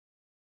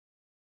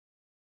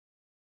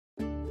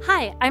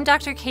Hi, I'm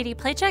Dr. Caitlyn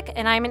Placek,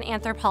 and I'm an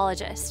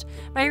anthropologist.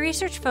 My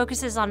research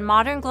focuses on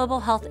modern global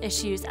health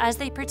issues as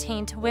they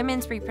pertain to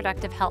women's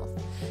reproductive health.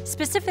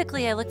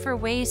 Specifically, I look for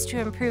ways to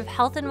improve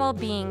health and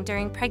well-being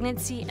during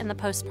pregnancy and the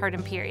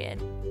postpartum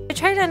period. I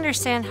try to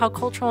understand how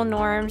cultural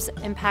norms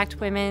impact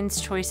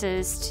women's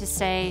choices to,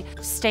 say,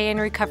 stay in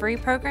recovery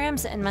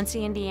programs in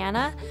Muncie,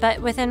 Indiana.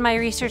 But within my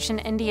research in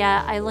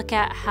India, I look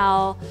at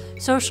how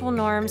social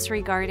norms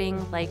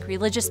regarding like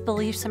religious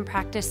beliefs and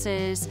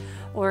practices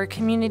or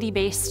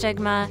community-based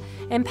stigma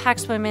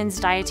impacts women's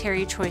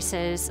dietary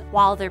choices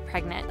while they're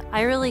pregnant.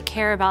 I really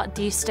care about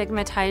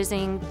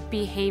destigmatizing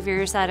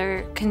behaviors that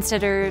are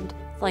considered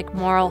like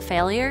moral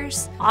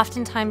failures.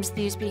 Oftentimes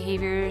these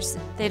behaviors,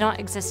 they don't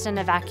exist in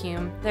a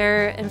vacuum.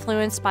 They're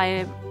influenced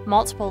by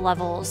multiple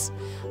levels,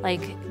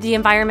 like the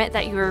environment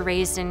that you were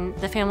raised in,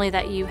 the family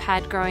that you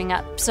had growing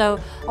up. So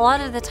a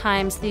lot of the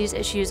times these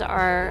issues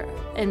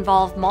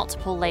involve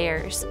multiple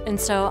layers. And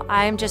so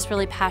I'm just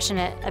really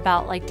passionate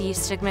about like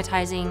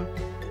destigmatizing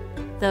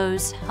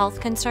those health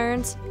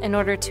concerns in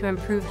order to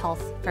improve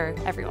health for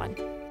everyone.